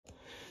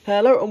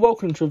Hello and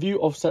welcome to a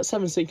review of set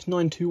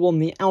 76921,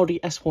 the Audi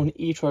S1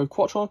 e-tron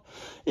Quattro.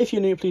 If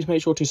you're new, please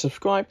make sure to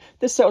subscribe.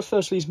 This set was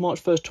first released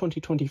March 1st,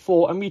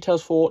 2024 and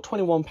retails for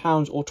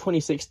 £21 or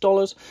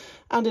 $26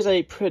 and is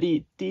a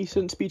pretty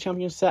decent Speed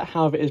Champion set.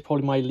 However, it is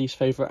probably my least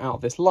favourite out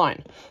of this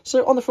line.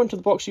 So on the front of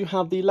the box you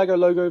have the Lego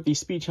logo, the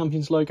Speed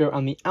Champions logo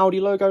and the Audi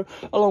logo,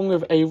 along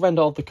with a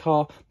render of the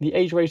car, the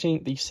age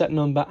rating, the set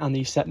number and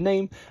the set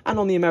name, and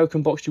on the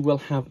American box you will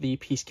have the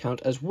piece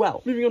count as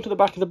well. Moving on to the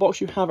back of the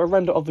box you have a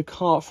render of the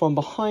car from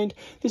behind.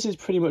 This is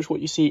pretty much what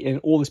you see in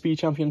all the Speed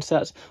Champion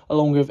sets,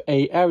 along with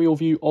a aerial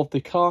view of the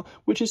car,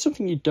 which is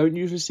something you don't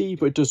usually see,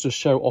 but it does just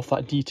show off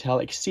that detail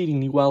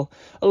exceedingly well,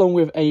 along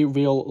with a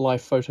real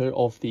life photo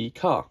of the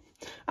car.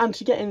 And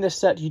to get in this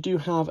set you do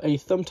have a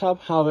thumb tab,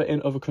 however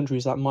in other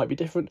countries that might be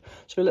different.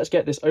 So let's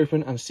get this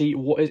open and see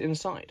what is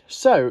inside.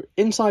 So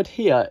inside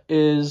here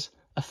is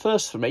a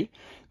first for me.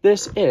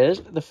 This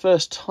is the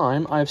first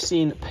time I've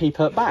seen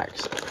paper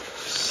bags.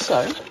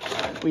 So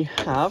we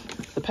have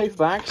the paper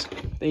bags,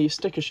 the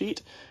sticker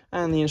sheet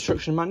and the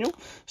instruction manual.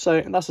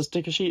 So that's a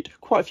sticker sheet,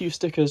 quite a few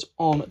stickers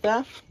on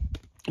there.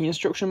 The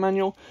instruction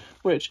manual,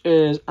 which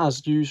is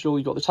as usual,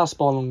 you've got the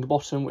taskbar along the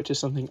bottom, which is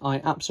something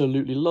I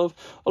absolutely love,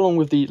 along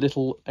with the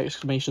little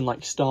exclamation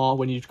like star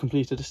when you've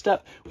completed a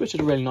step, which is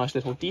a really nice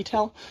little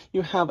detail.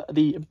 You have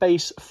the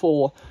base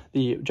for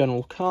the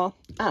general car,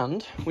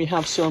 and we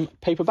have some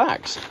paper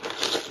bags.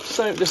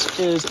 So this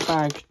is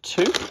bag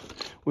 2,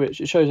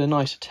 which it shows a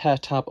nice tear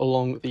tab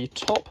along the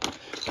top,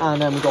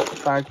 and then we've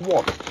got bag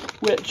 1,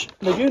 which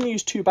they've only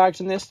used 2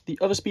 bags in this. The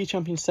other Speed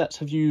Champion sets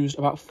have used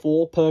about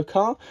 4 per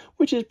car,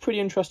 which is pretty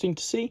interesting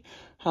to see.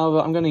 However,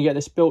 I'm going to get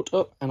this built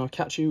up and I'll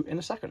catch you in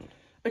a second.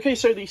 Okay,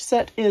 so the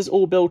set is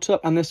all built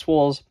up and this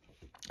was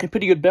a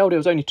pretty good build. It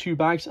was only 2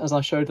 bags, as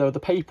I showed though the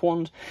paper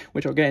ones,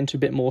 which I'll get into a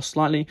bit more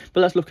slightly.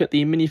 But let's look at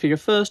the minifigure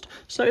first.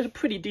 So it's a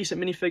pretty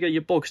decent minifigure,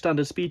 your bog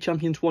standard Speed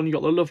Champions one. You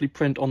got the lovely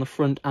print on the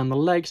front and the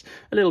legs,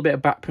 a little bit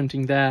of back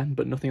printing there,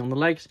 but nothing on the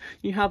legs.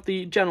 You have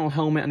the general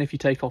helmet, and if you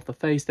take off the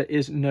face, there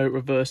is no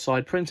reverse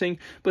side printing,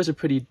 but it's a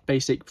pretty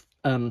basic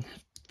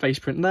face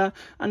print there.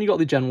 And you got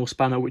the general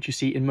spanner, which you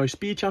see in most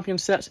Speed Champion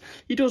sets.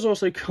 It does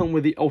also come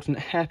with the alternate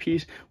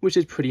hairpiece, which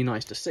is pretty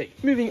nice to see.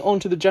 Moving on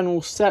to the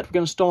general set, we're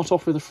going to start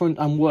off with the front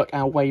and work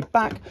our way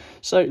back.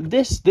 So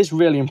this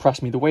really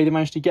impressed me, the way they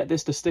managed to get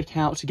this to stick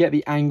out, to get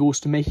the angles,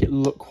 to make it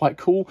look quite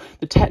cool.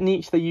 The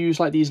techniques they use,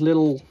 like these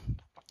little,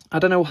 I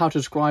don't know how to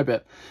describe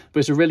it, but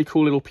it's a really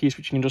cool little piece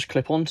which you can just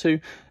clip onto.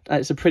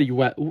 It's a pretty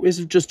wet, it's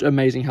just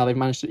amazing how they've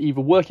managed to either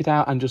work it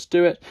out and just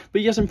do it. But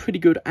you get some pretty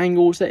good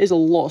angles. There is a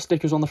lot of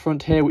stickers on the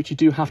front here, which you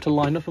do have to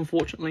line up,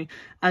 unfortunately.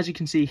 As you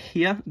can see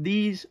here,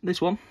 this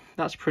one,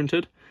 that's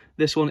printed.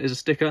 This one is a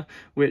sticker,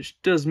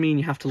 which does mean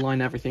you have to line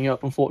everything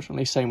up,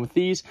 unfortunately, same with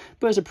these,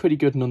 but it's a pretty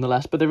good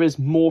nonetheless. But there is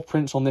more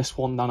prints on this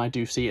one than I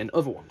do see in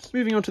other ones.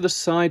 Moving on to the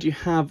side, you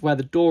have where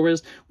the door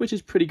is, which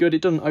is pretty good.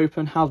 It doesn't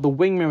open. How the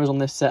wing mirrors on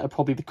this set are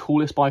probably the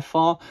coolest by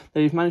far.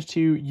 They've managed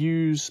to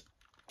use,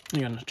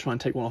 I'm going to try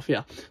and take one off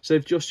here. So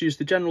they've just used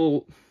the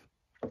general,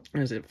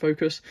 as it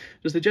focus,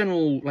 just the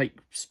general like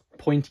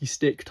pointy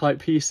stick type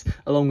piece,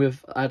 along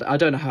with, I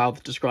don't know how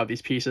to describe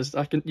these pieces.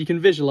 You can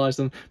visualize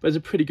them, but it's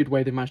a pretty good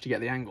way they managed to get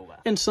the angle there.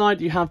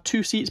 Inside you have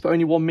 2 seats but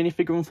only 1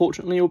 minifigure,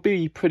 unfortunately. It would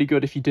be pretty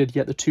good if you did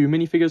get the 2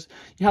 minifigures.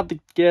 You have the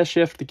gear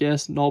shift, the gear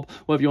knob,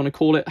 whatever you want to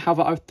call it.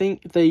 However, I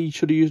think they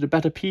should have used a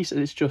better piece.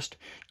 It's just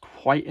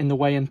quite in the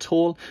way and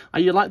tall.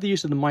 You like the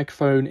use of the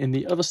microphone in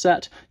the other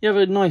set. You have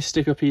a nice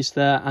sticker piece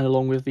there, and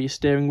along with the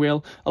steering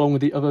wheel, along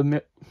with the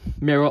other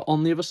mirror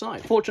on the other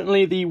side.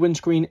 Fortunately, the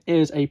windscreen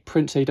is a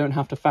print, so you don't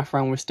have to faff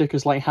around with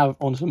stickers like you have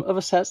on some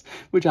other sets,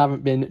 which I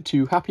haven't been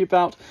too happy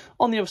about.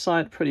 On the other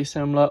side, pretty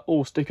similar,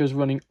 all stickers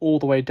running all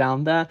the way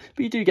down there,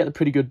 but you do get the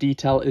pretty good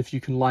detail if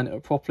you can line it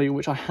up properly,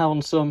 which I have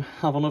on some,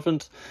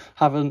 haven't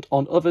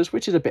on others,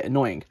 which is a bit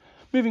annoying.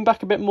 Moving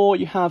back a bit more,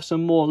 you have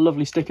some more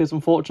lovely stickers,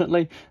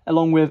 unfortunately,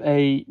 along with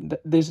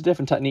there's a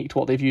different technique to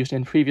what they've used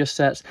in previous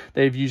sets.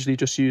 They've usually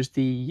just used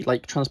the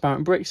like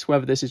transparent bricks,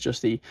 whether this is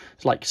just the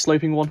like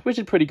sloping one, which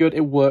is pretty good.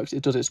 It works,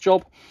 it does its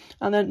job.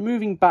 And then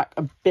moving back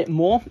a bit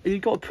more,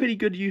 you've got a pretty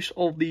good use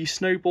of the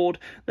snowboard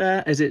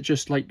there, as it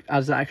just like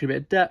adds that extra bit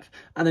of depth.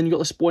 And then you've got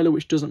the spoiler,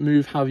 which doesn't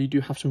move. However, you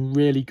do have some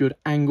really good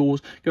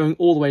angles going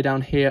all the way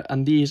down here,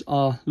 and these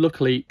are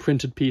luckily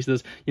printed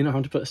pieces. You're not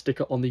having to put a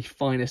sticker on the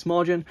finest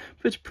margin,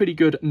 but it's pretty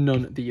good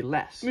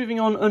nonetheless.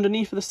 Moving on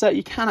underneath of the set,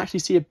 you can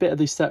actually see a bit of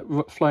the set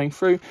flowing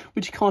through,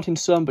 which you can't in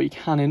some, but you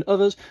can in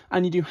others.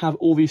 And you do have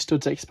all these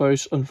studs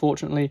exposed,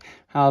 unfortunately.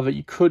 However,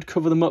 you could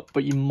cover them up,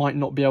 but you might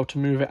not be able to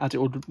move it, as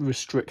it would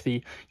restrict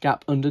the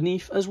gap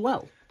underneath as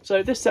well.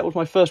 So this set was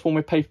my first one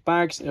with paper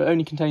bags. It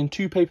only contained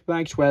 2 paper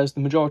bags, whereas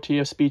the majority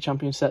of Speed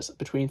Champion sets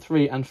between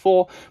 3 and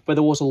 4, where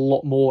there was a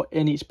lot more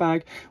in each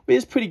bag. But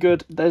it's pretty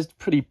good. There's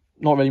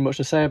not really much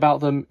to say about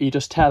them. You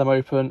just tear them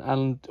open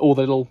and all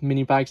the little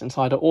mini bags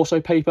inside are also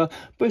paper,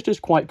 but it's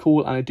just quite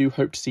cool, and I do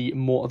hope to see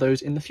more of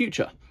those in the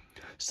future.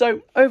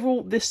 So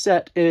overall, this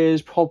set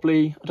is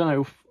probably, I don't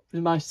know,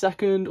 my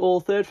second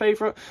or third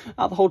favourite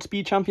at the whole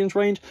Speed Champions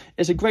range.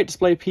 It's a great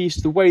display piece.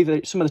 The way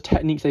that some of the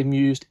techniques they've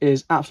used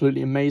is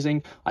absolutely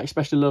amazing. I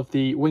especially love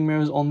the wing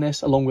mirrors on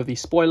this, along with the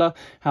spoiler.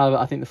 However,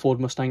 I think the Ford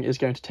Mustang is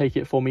going to take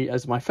it for me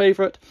as my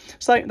favourite.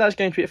 So that's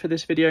going to be it for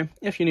this video.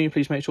 If you're new,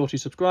 please make sure to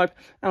subscribe,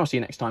 and I'll see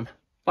you next time.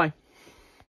 Bye.